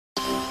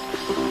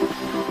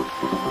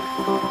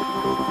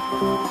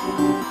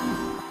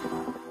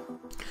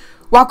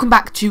Welcome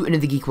back to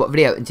another GeekaWhat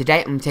video, and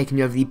today I'm taking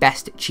you over the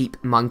best cheap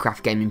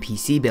Minecraft gaming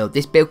PC build.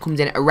 This build comes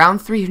in at around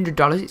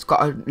 $300. It's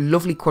got a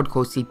lovely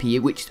quad-core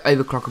CPU which is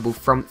overclockable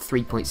from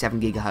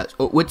 3.7 GHz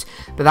upwards,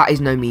 but that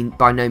is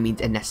by no means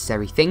a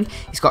necessary thing.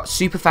 It's got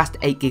super fast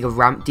 8GB of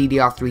RAM,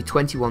 DDR3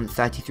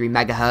 2133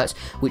 MHz,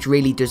 which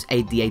really does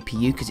aid the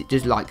APU because it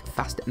does like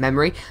faster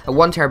memory. A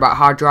 1TB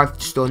hard drive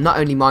to store not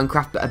only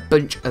Minecraft but a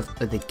bunch of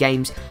other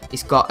games.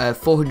 It's got a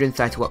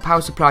 430W power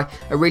supply,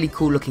 a really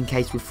cool looking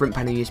case with front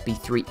panel USB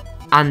 3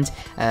 and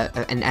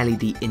an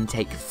LED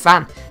intake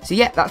fan. So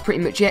yeah, that's pretty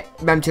much it.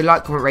 Remember to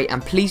like, comment, rate,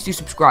 and please do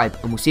subscribe,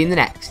 and we'll see you in the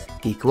next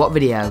GeekaWhat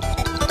video.